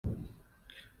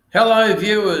Hello,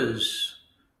 viewers.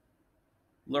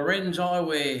 Lorenz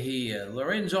Eyewear here.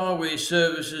 Lorenz Eyewear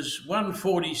Services,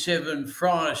 147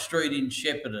 Friar Street in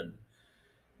Shepparton.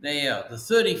 Now, the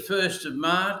 31st of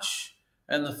March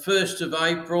and the 1st of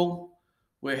April,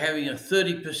 we're having a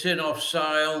 30% off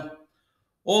sale.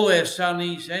 All our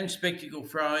sunnies and spectacle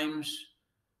frames,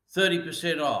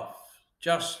 30% off.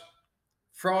 Just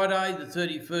Friday, the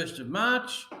 31st of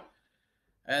March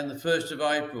and the 1st of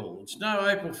April. It's no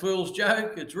April Fool's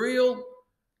joke, it's real.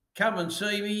 Come and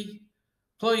see me.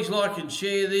 Please like and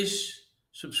share this.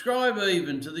 Subscribe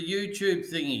even to the YouTube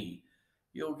thingy.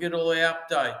 You'll get all the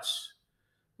updates,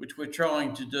 which we're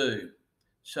trying to do.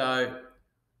 So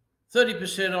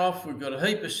 30% off. We've got a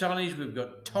heap of sunnies. We've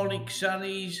got tonic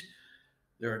sunnies.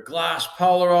 There are glass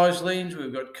polarized lens.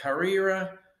 We've got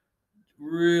Carrera.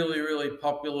 Really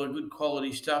popular, good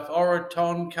quality stuff.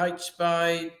 Oroton, Kate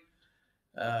Spade,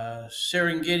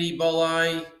 Serengeti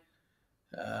Bolle,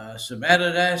 some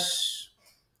Adidas,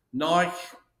 Nike,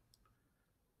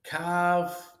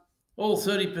 Carve, all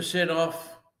 30%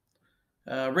 off.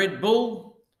 Red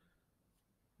Bull,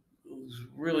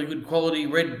 really good quality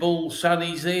Red Bull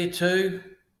sunnies there too.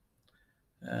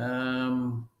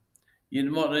 You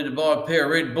might need to buy a pair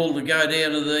of Red Bull to go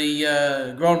down to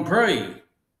the Grand Prix.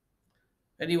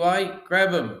 Anyway,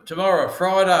 grab them tomorrow,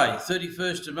 Friday,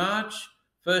 31st of March,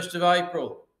 1st of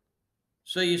April.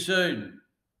 See you soon.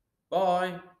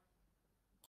 Bye.